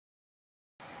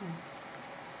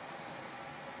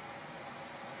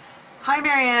Hi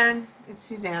Marianne, it's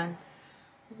Suzanne.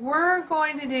 We're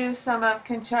going to do some of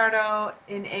Concerto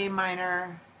in A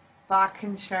minor, Bach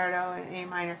Concerto in A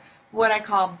minor, what I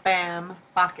call BAM,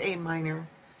 Bach A minor.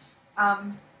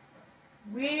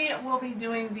 We will be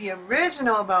doing the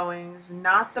original bowings,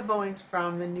 not the bowings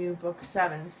from the new book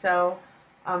 7. So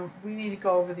we need to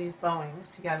go over these bowings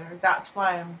together. That's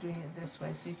why I'm doing it this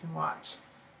way, so you can watch.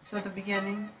 So at the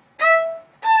beginning,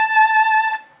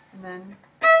 and then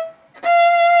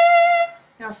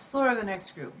now slower the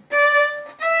next group.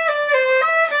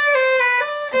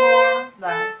 More,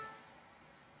 less.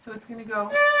 So it's going to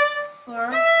go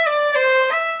slower,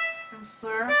 and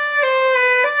slower,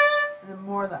 and then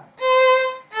more, less.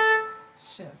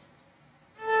 Shift.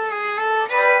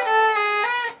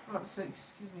 Oh, so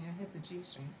excuse me, I hit the G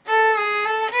string.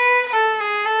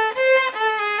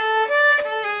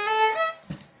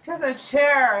 It's got the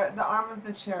chair, the arm of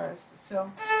the chair.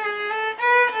 So.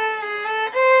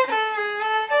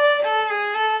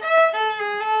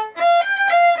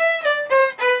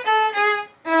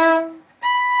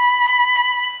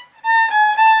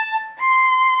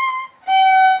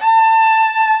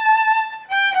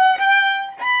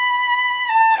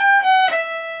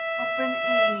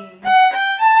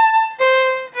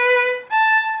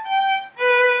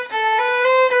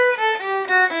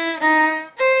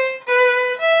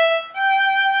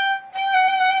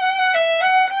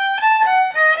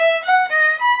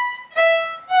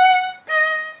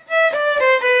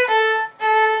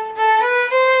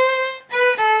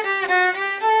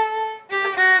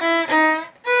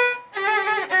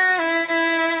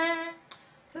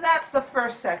 The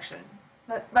first section.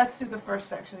 Let's do the first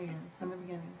section again from the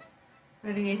beginning.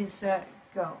 Ready, set,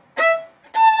 go.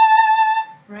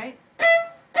 Right?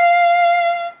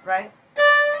 Right?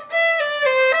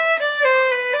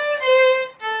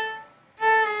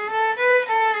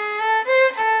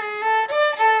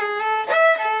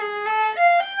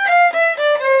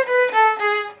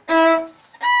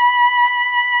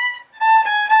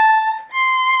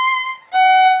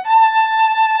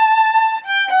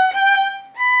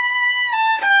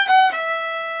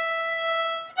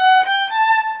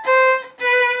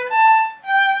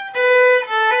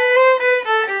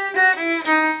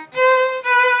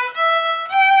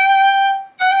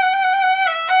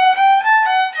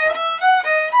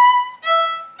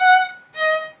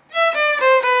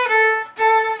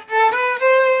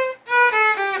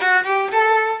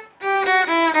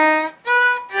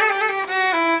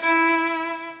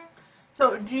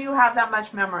 So, do you have that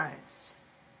much memorized?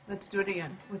 Let's do it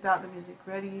again without the music.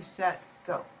 Ready, set,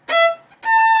 go.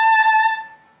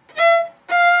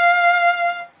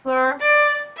 Slur.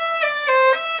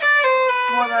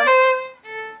 More than.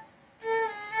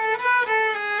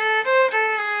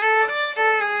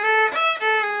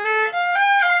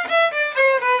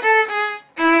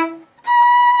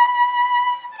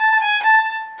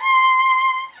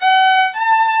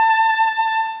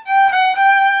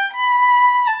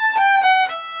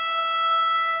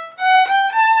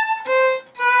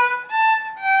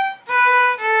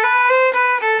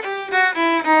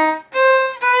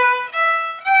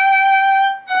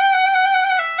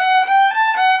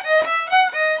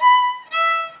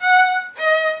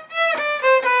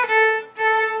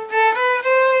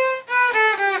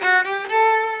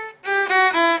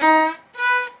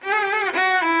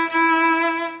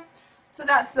 So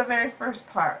that's the very first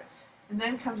part. And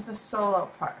then comes the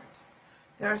solo part.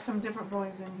 There are some different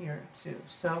bowings in here too.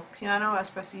 So piano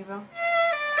espressivo.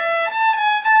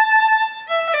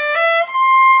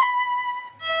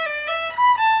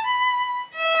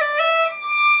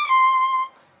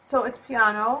 So it's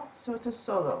piano, so it's a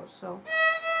solo. So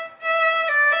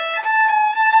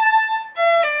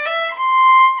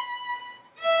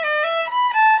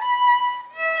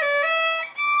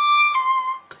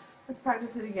let's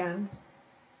practice it again.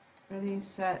 Ready,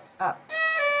 set, up.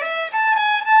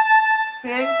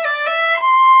 Big,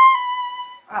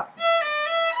 up.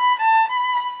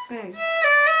 Big.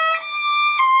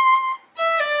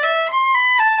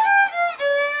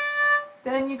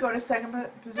 Then you go to second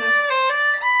position.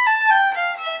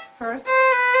 First.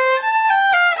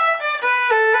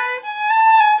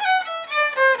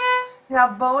 Now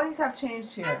bowings have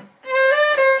changed here.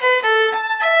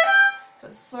 So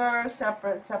slur,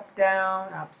 separate, step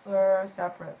down, up, slur,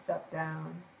 separate, step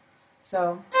down.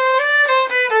 So,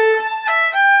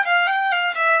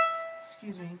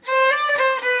 excuse me.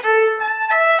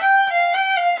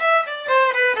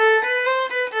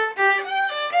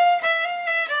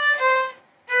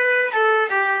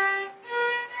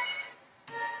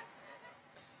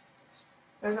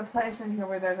 There's a place in here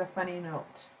where there's a funny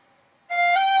note.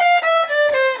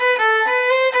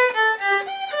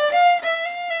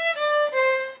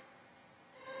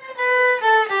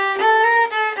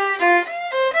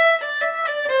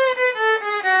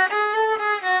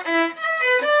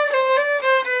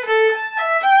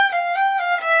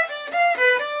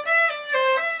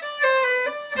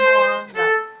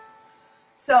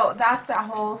 So that's that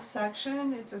whole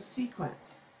section. It's a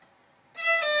sequence.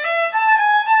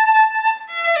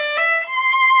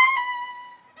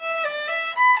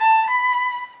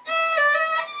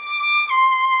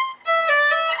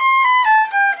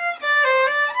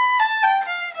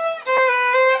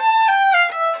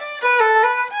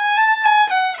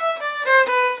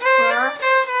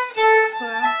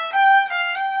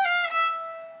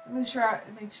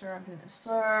 Make sure I'm doing a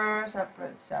slur,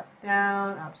 separate, step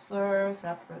down, up, slur,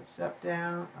 separate, step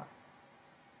down, up.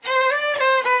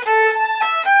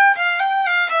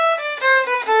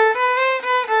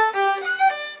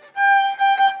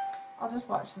 I'll just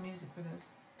watch the music for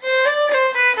this.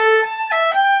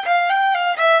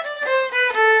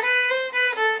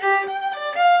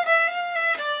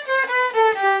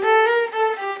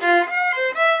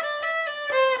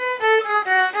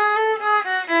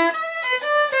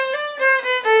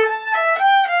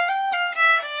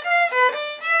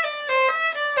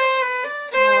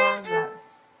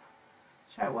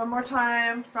 Try it one more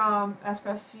time from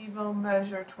Espressivo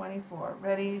measure 24.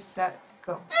 Ready, set,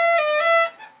 go.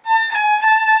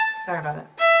 Sorry about it.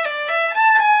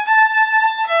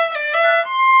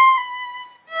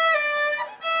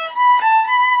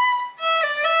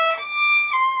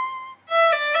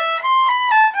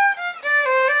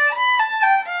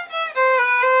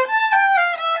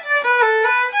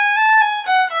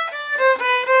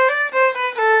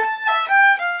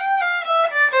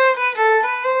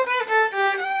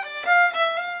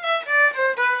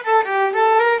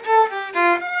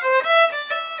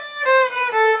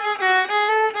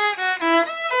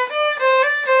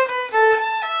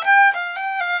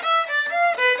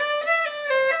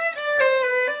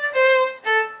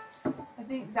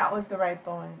 That was the right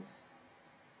bowings.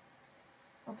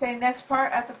 Okay, next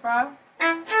part at the frog.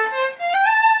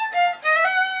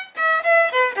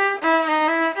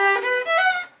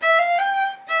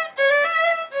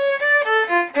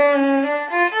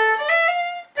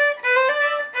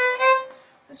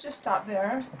 Let's just stop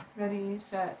there. Ready,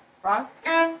 set, frog.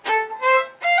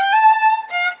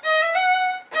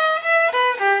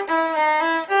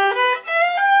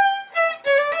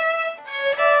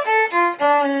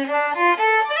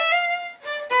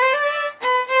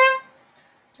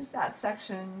 Just that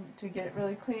section to get it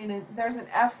really clean. And there's an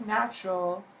F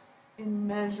natural in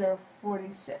measure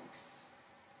 46.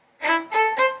 Right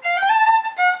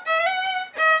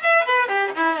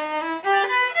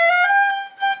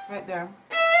there.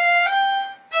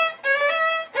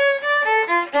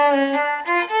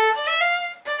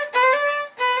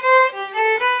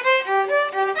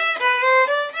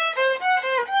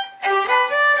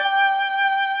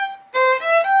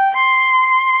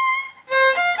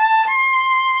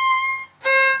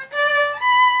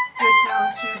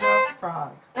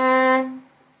 Frog.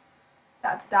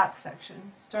 That's that section.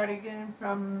 Start again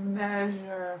from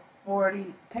measure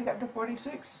 40, pick up to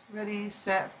 46. Ready,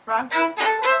 set, frog.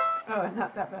 Oh,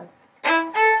 not that bad.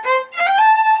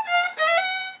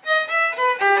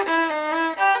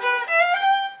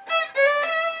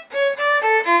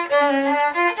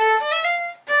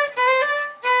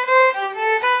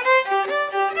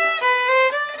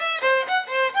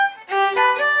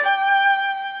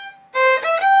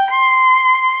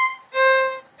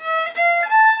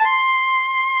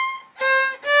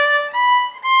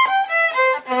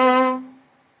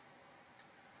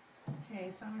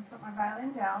 So I'm going to put my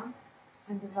violin down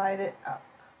and divide it up.